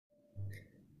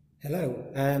Hello,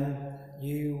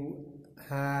 you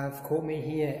have caught me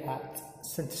here at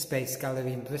Centrespace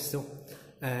Gallery in Bristol.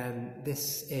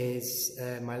 This is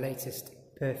my latest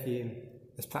Perfume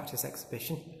as Practice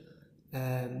exhibition.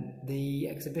 The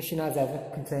exhibition, as ever,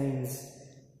 contains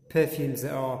perfumes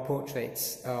that are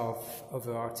portraits of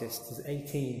other artists. There's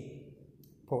 18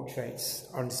 portraits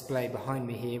on display behind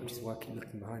me here, which is why I keep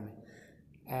looking behind me,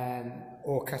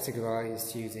 all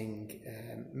categorised using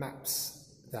maps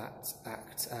that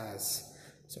act as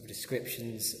sort of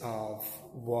descriptions of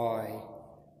why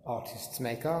artists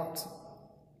make art.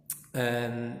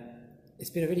 It's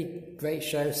been a really great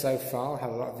show so far, had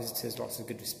a lot of visitors, lots of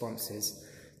good responses.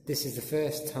 This is the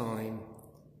first time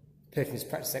Perfume's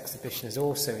Practice exhibition has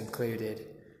also included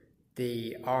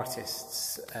the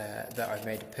artists that I've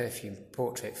made a perfume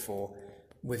portrait for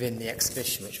within the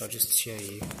exhibition, which I'll just show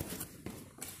you.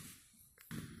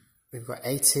 We've got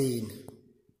 18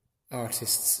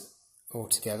 artists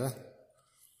altogether,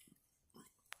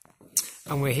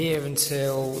 and we're here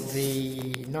until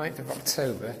the 9th of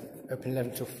October, open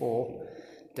 11 till 4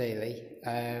 daily,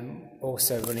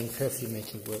 also running perfume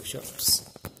making workshops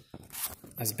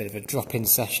as a bit of a drop-in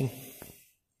session.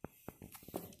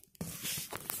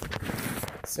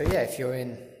 So yeah, if you're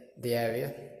in the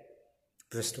area,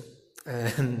 Bristol,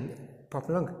 pop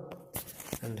along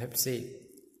and hope to see you.